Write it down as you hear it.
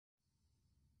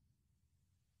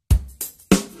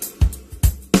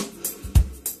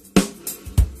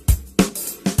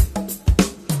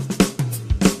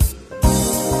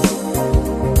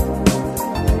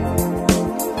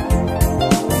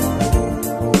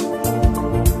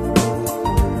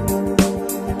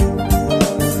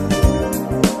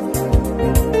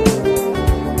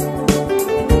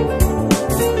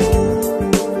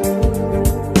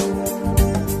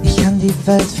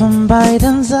Welt von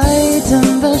beiden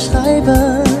Seiten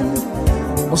beschreiben,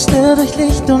 musste durch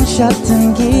Licht und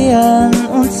Schatten gehen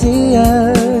und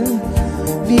sehen,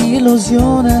 wie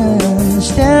Illusionen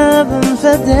sterben,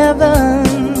 verderben,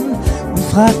 und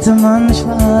fragte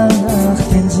manchmal nach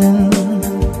den Sinn.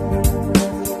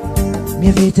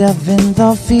 Mir weht der Wind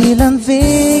auf vielen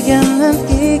Wegen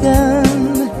entgegen,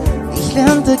 ich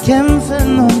lernte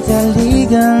kämpfen und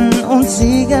erliegen und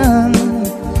siegen.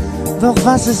 Doch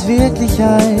was es wirklich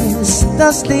heißt,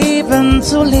 das Leben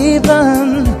zu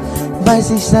leben, weiß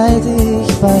ich, seit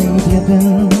ich bei dir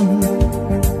bin.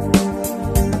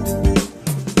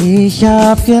 Ich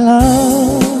hab gelacht,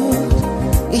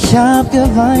 ich hab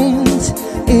geweint,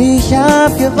 ich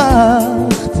hab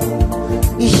gewacht,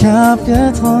 ich hab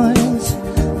geträumt,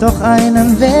 doch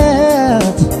einen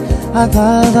Wert hat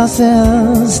all das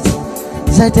erst,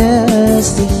 seit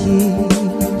es dich gibt.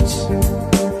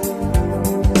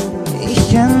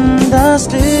 Ich kenn das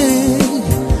Glück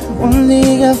und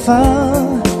die Gefahr,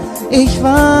 ich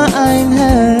war ein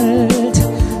Held,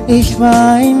 ich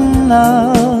war ein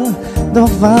Narr, doch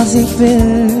was ich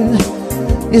will,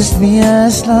 ist mir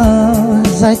erst klar,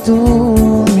 seit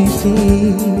du mich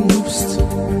liebst.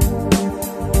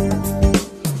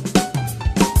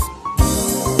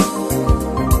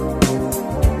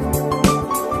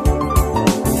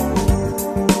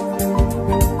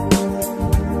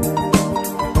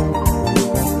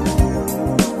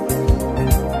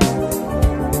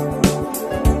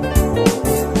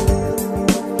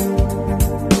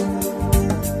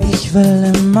 Ich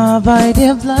will immer bei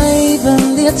dir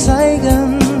bleiben, dir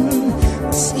zeigen,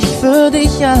 dass ich für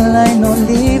dich allein nur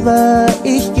lebe.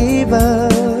 Ich gebe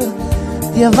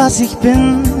dir, was ich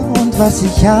bin und was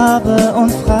ich habe,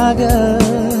 und frage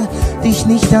dich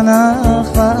nicht danach,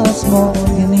 was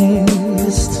morgen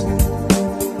ist.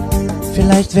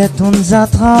 Vielleicht wird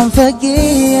unser Traum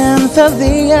vergehen,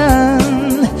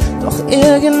 verwehen, doch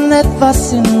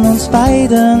irgendetwas in uns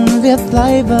beiden wird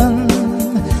bleiben.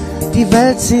 Die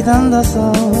Welt sieht anders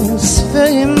aus, für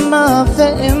immer,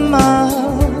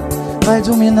 weil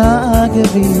du mir nahe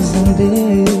gewesen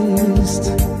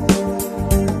bist.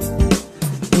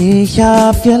 Ich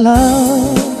hab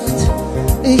gelacht,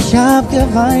 ich hab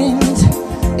geweint,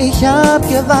 ich hab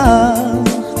gewacht,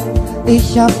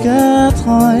 ich hab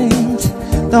geträumt,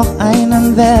 doch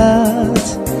einen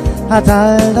Wert hat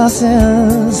all das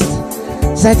erst,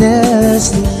 seit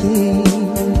es dich gibt.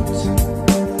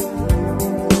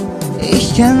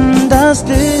 Ich kenn das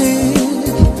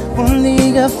Glück und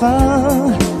die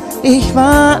Gefahr, ich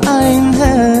war ein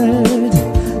Held,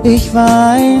 ich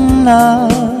war ein Narr,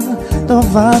 doch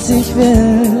was ich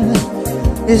will,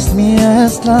 ist mir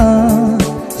erst klar,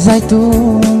 seit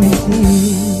du mich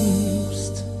liebst.